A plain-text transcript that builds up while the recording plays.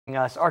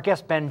us. Our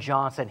guest, Ben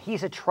Johnson,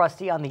 he's a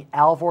trustee on the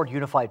Alvord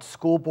Unified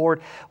School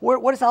Board.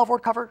 What does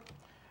Alvord cover?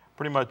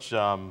 Pretty much,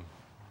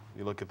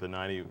 you look at the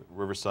 90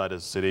 Riverside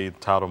as city,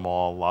 Toutle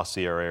Mall, La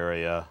Sierra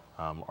area,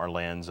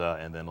 Arlanza,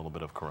 and then a little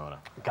bit of Corona.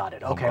 Got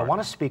it. Okay, I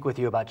want to speak with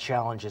you about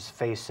challenges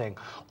facing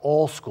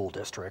all school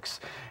districts,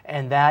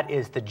 and that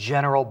is the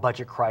general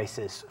budget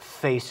crisis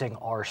facing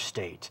our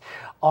state.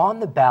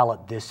 On the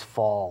ballot this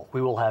fall,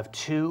 we will have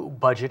two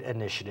budget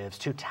initiatives,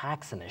 two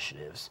tax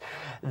initiatives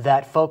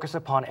that focus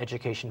upon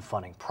education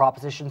funding.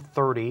 Proposition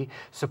 30,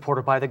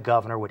 supported by the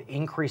governor, would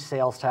increase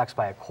sales tax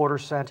by 1/4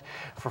 cent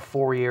for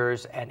 4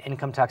 years and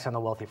income tax on the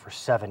wealthy for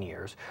 7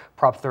 years.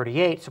 Prop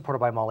 38, supported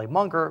by Molly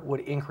Munger,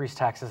 would increase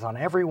taxes on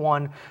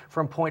everyone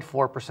from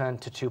 0.4%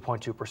 to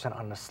 2.2%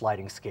 on a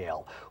sliding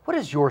scale. What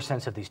is your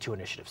sense of these two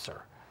initiatives,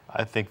 sir?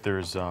 I think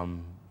there's,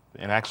 and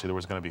actually there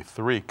was going to be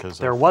three because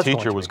the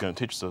teacher was going to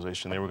teach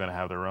association. They were going to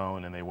have their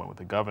own, and they went with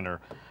the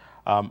governor.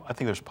 I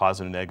think there's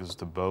positive and negatives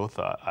to both.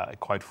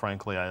 Quite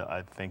frankly,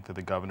 I think that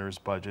the governor's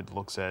budget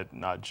looks at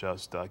not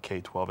just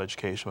K-12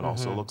 education, but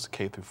also looks at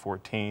K through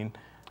 14.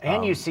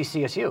 And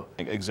UCCSU.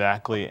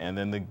 Exactly, and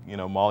then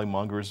the Molly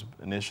Munger's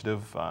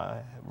initiative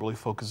really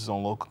focuses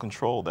on local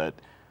control. That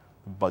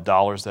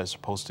dollars that's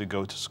supposed to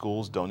go to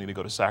schools don't need to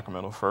go to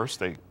Sacramento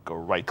first. They go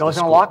right to the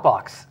school. Goes in a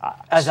lockbox,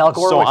 as Al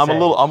Gore would say.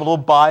 So I'm a little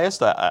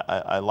biased.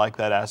 I like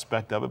that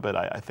aspect of it, but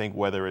I think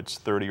whether it's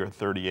 30 or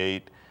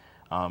 38,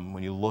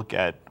 when you look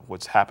at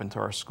what's happened to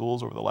our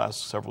schools over the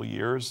last several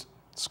years,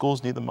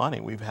 schools need the money.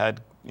 We've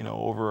had,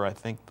 over, I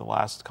think, the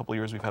last couple of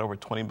years, we've had over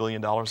 $20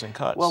 billion in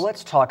cuts. Well,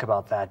 let's talk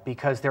about that,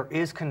 because there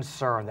is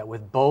concern that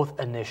with both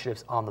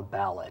initiatives on the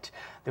ballot,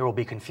 there will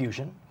be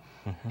confusion.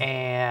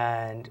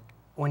 And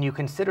when you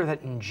consider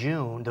that in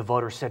June, the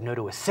voters said no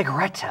to a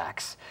cigarette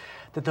tax,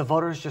 that the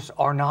voters just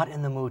are not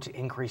in the mood to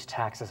increase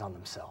taxes on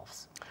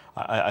themselves.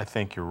 I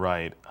think you're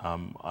right.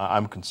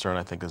 I'm concerned,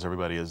 I think, as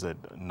everybody is, that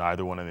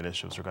neither one of the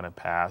initiatives are going to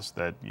pass,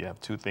 that you have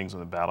two things on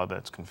the ballot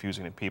that's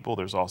confusing to people.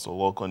 There's also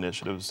local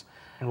initiatives.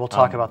 And we'll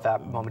talk about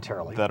that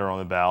momentarily. That are on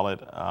the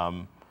ballot.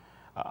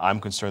 I'm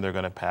concerned they're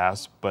going to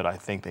pass, but I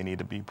think they need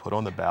to be put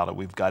on the ballot.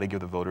 We've got to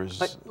give the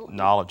voters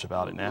knowledge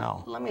about it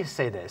now. Let me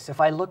say this. If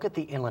I look at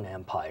the Inland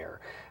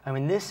Empire, I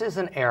mean, this is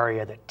an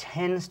area that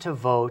tends to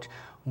vote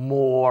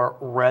more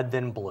red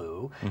than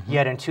blue,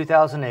 yet in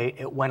 2008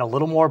 it went a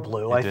little more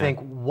blue. I think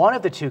one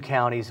of the two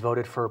counties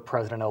voted for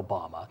President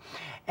Obama.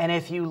 And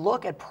if you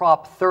look at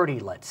Prop 30,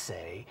 let's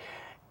say,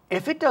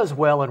 if it does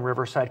well in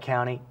Riverside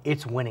County,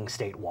 it's winning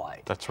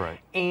statewide. That's right.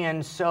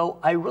 And so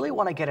I really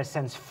want to get a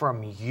sense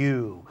from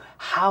you,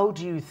 how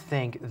do you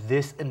think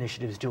this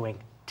initiative is doing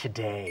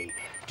today?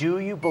 Do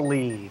you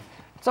believe?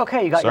 It's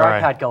okay, you got your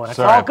iPad going. It's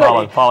all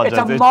good. Apologize.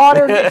 It's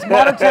modern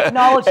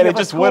technology. And it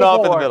just went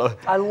off in the middle.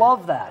 I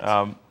love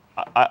that.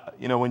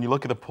 When you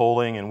look at the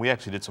polling, and we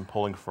actually did some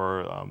polling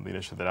for the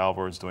initiative that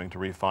Alvord is doing to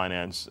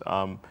refinance,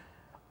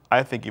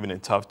 I think even in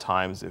tough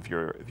times, if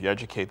you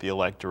educate the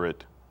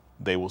electorate,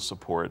 they will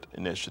support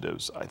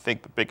initiatives. I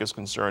think the biggest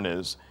concern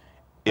is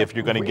if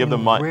you're going to give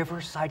them money.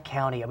 Riverside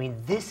County, I mean,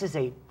 this is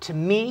to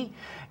me,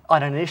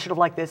 on an initiative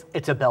like this,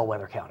 it's a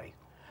bellwether county.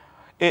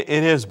 It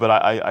is, but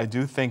I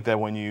do think that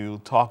when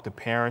you talk to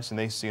parents and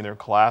they see in their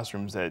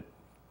classrooms that,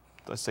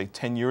 let's say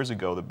 10 years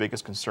ago, the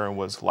biggest concern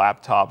was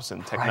laptops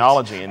and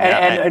technology. Right.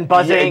 And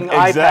buzzing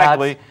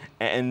exactly. iPads.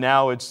 And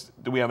now it's,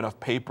 do we have enough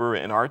paper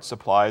and art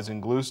supplies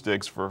and glue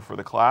sticks for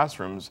the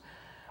classrooms?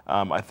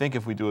 I think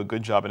if we do a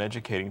good job in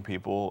educating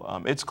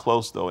people, it's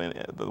close though. And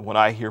when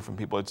I hear from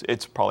people,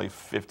 it's probably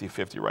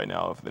 50-50 right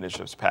now if the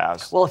initiative's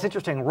passed. Well, it's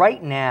interesting.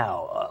 Right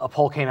now, a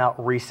poll came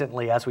out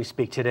recently as we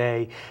speak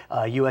today,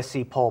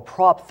 USC poll.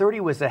 Prop 30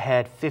 was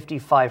ahead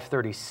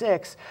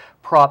 55-36.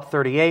 Prop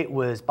 38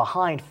 was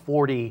behind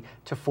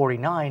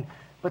 40-49.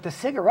 But the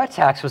cigarette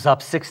tax was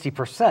up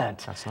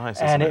 60%. That's nice,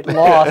 and isn't it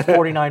lost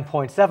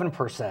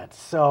 49.7%.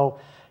 So,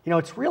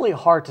 it's really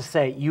hard to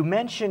say. You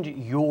mentioned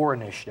your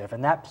initiative,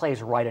 and that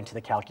plays right into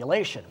the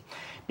calculation.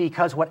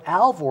 Because what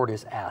Alvord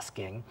is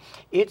asking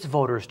its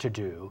voters to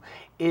do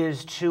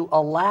is to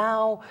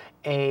allow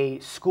a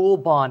school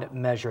bond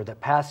measure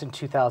that passed in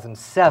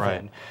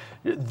 2007,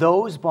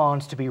 those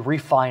bonds to be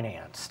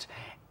refinanced.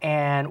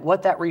 And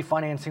what that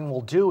refinancing will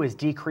do is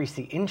decrease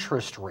the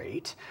interest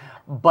rate,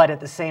 but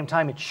at the same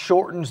time, it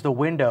shortens the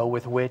window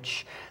with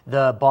which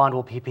the bond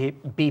will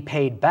be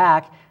paid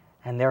back,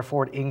 and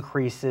therefore it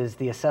increases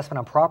the assessment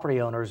on property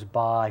owners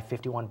by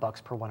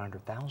 $51 per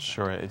 100,000.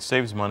 Sure, it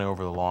saves money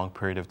over the long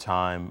period of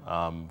time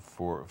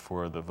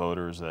for the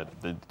voters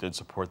that did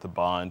support the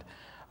bond.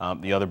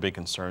 The other big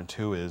concern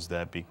too is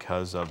that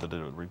because of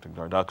the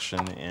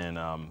reduction in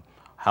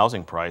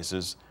housing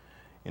prices,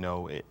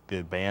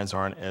 the bands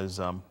aren't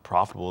as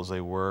profitable as they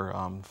were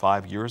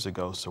 5 years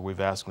ago. So we've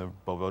asked the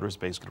voters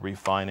basically to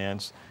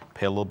refinance,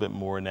 pay a little bit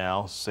more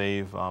now,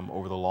 save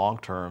over the long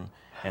term,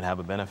 and have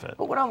a benefit.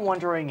 But what I'm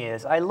wondering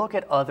is, I look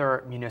at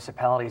other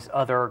municipalities,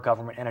 other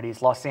government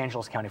entities, Los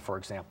Angeles County, for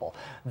example.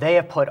 They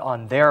have put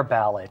on their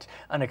ballot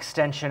an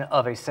extension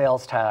of a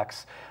sales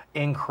tax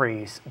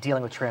increase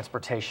dealing with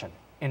transportation.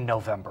 in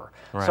November.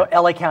 Right. So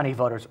LA County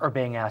voters are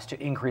being asked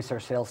to increase their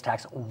sales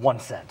tax 1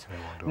 cent.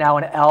 Now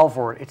in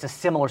Alvord, it's a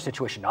similar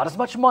situation. Not as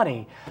much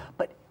money,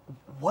 but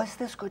was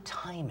this good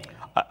timing?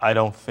 I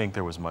don't think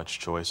there was much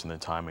choice in the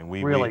timing.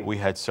 We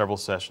had several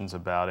sessions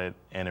about it,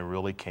 and it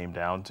really came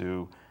down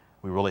to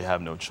we really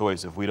have no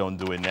choice. If we don't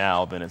do it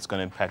now, then it's going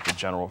to impact the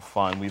general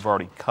fund. We've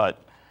already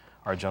cut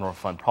our general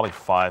fund probably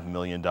 $5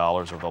 million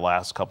over the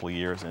last couple of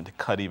years, and to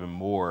cut even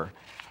more,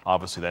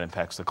 obviously that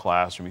impacts the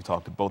classroom. We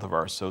talked to both of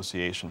our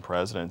association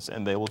presidents,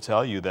 and they will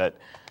tell you that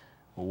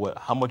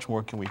how much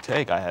more can we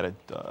take? I had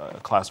a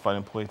classified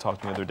employee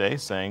talk to me the other day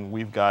saying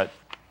we had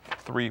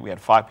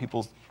 5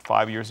 people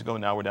 5 years ago,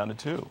 now we're down to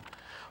 2.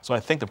 So I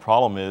think the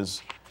problem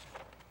is,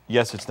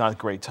 yes, it's not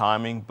great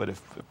timing, but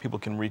if people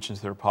can reach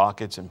into their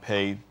pockets and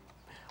pay,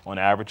 on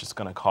average, it's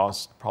going to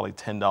cost probably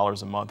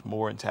 $10 a month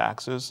more in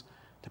taxes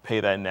to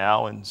pay that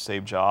now and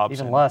save jobs.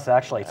 Even less,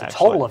 actually. It's a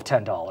total of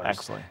 $10.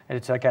 Actually.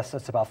 And I guess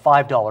it's about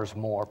 $5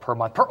 more per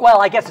month.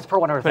 Well, I guess it's per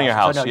 100,000. Depending on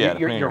your house, so no,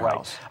 yeah. You're right.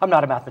 House. I'm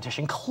not a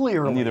mathematician,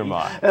 clearly. Neither am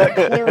I.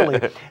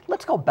 Clearly.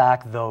 Let's go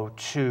back, though,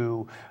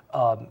 to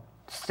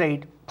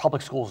state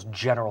public schools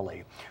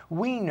generally.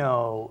 We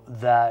know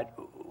that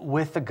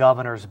with the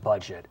governor's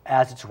budget,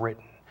 as it's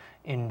written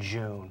in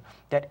June,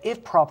 that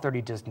if Prop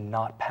 30 does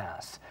not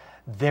pass,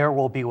 there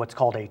will be what's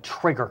called a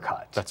trigger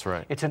cut. That's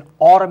right. It's an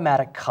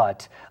automatic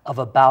cut of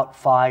about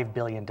 $5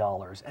 billion,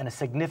 and a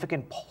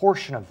significant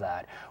portion of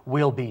that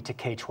will be to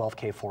K-12,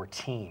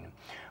 K-14.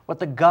 What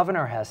the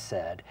governor has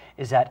said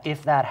is that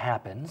if that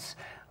happens,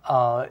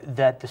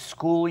 that the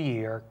school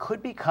year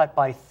could be cut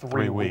by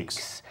 3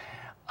 weeks.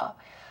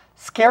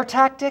 Scare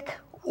tactic?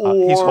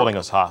 Or he's holding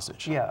us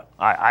hostage. Yeah.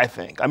 I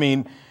think. I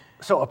mean,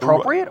 so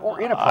appropriate or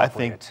inappropriate? I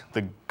think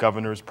the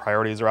governor's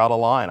priorities are out of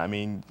line. I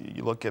mean,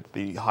 you look at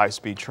the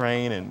high-speed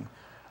train and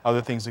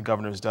other things the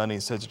governor's done. He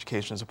says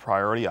education is a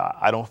priority.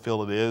 I don't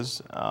feel it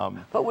is.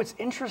 But what's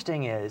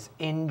interesting is,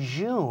 in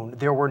June,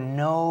 there were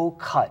no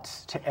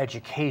cuts to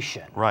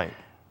education. Right.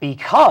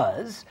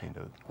 Because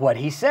what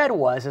he said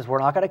is we're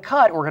not going to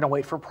cut, we're going to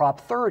wait for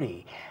Prop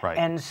 30. Right.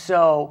 And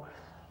so,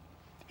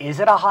 is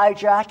it a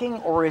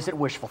hijacking or is it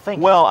wishful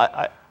thinking? Well,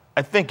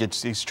 I think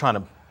he's trying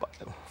to,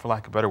 for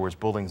lack of better words,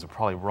 bullying is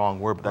probably the wrong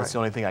word, but that's the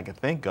only thing I can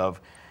think of.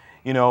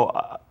 You know,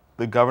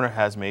 the governor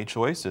has made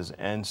choices,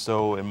 and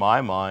so in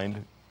my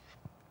mind,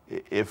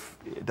 if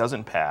it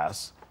doesn't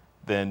pass,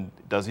 then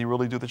does he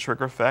really do the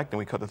trigger effect? And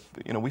we cut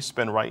we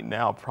spend right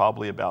now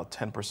probably about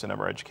 10%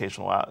 of our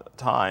educational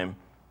time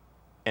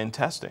in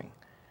testing.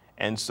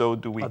 And so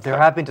do we... There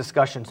have been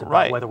discussions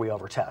about whether we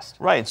overtest.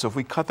 Right, so if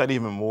we cut that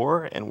even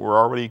more, and we're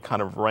already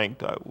kind of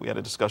ranked, we had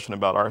a discussion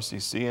about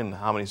RCC and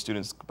how many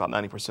students, about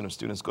 90% of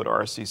students go to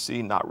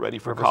RCC, not ready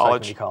for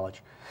college.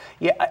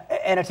 Yeah,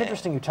 and it's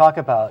interesting you talk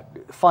about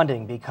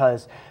funding,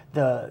 because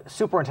the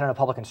Superintendent of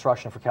Public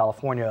Instruction for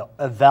California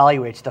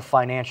evaluates the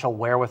financial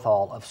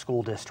wherewithal of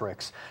school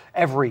districts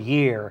every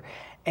year.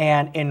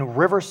 And in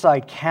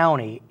Riverside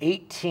County,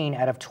 18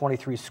 out of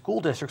 23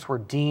 school districts were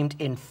deemed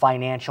in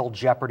financial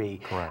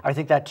jeopardy. Correct. I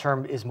think that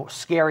term is more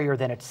scarier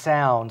than it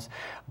sounds,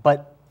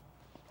 but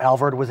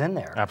Alvord was in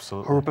there.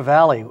 Absolutely. Jurupa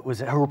Valley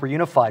was Jurupa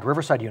Unified,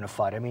 Riverside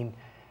Unified. I mean,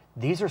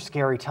 these are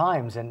scary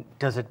times, and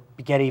does it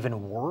get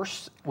even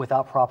worse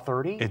without Prop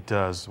 30? It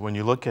does. When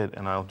you look at,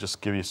 and I'll just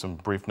give you some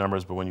brief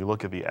numbers, but when you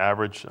look at the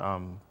average,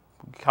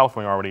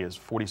 California already is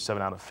 47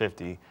 out of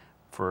 50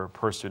 for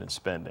per student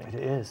spending. It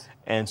is.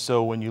 And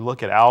so when you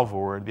look at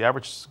Alvord, the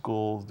average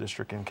school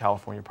district in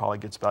California probably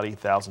gets about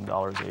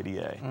 $8,000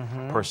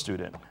 ADA per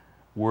student.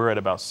 We're at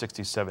about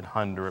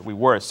 $6,700. We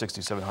were at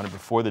 $6,700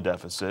 before the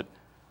deficit.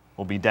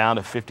 We'll be down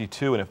to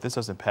 52, and if this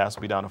doesn't pass,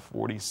 we'll be down to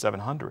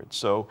 4,700.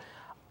 So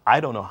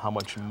I don't know how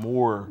much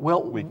more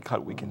we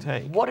can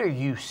take. What are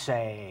you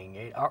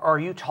saying? Are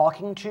you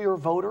talking to your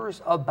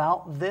voters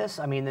about this?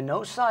 I mean, the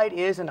no side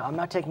is, and I'm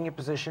not taking a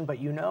position, but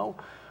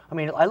I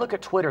mean, I look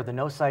at Twitter, the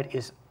no side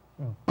is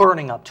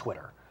burning up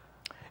Twitter.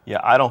 Yeah,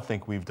 I don't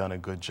think we've done a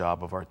good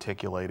job of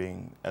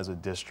articulating as a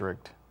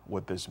district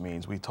what this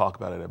means. We talk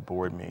about it at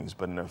board meetings,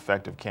 but an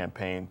effective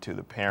campaign to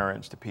the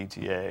parents, to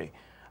PTA,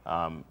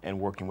 and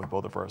working with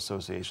both of our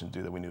associations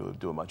we need to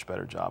do a much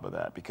better job of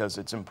that, because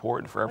it's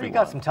important for everyone. You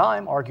got some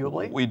time,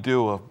 arguably. We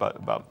do,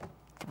 about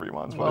 3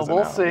 months. Well,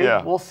 we'll see.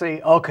 Yeah. We'll see.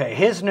 Okay,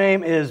 his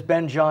name is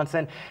Ben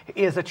Johnson.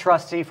 He is a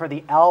trustee for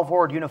the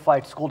Alvord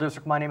Unified School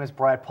District. My name is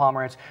Brad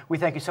Pomerance. We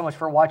thank you so much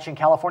for watching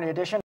California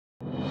Edition.